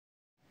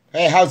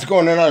Hey, how's it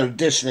going? Another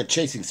edition of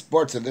Chasing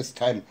Sports, and this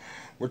time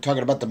we're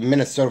talking about the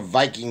Minnesota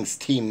Vikings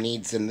team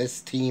needs. And this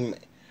team,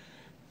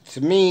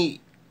 to me,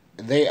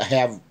 they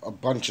have a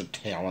bunch of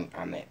talent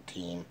on that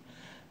team.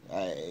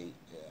 I,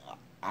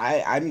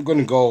 I'm going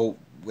to go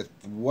with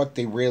what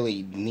they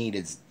really need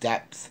is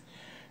depth.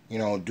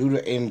 Due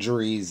to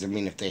injuries. I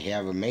mean, if they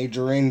have a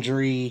major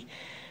injury,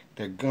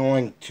 they're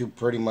going to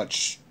pretty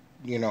much,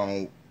 you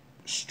know,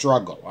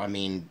 struggle. I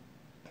mean,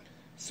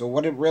 so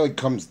what it really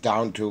comes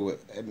down to,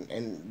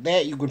 and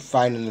that you could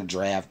find in the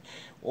draft,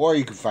 or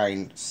you could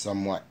find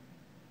somewhat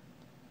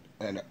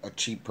a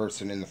cheap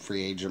person in the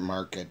free agent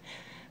market.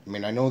 I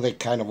mean, I know they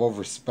kind of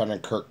overspent on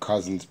Kirk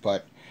Cousins,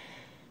 but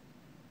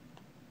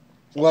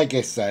like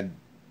I said,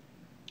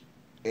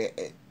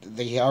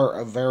 they are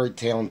a very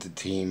talented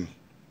team,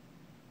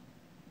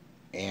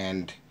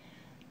 and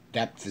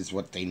depth is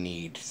what they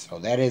need. So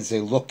that is a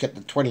look at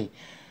the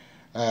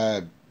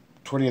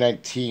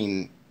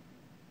 2019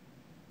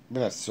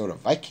 Minnesota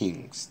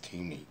Vikings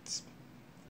team needs.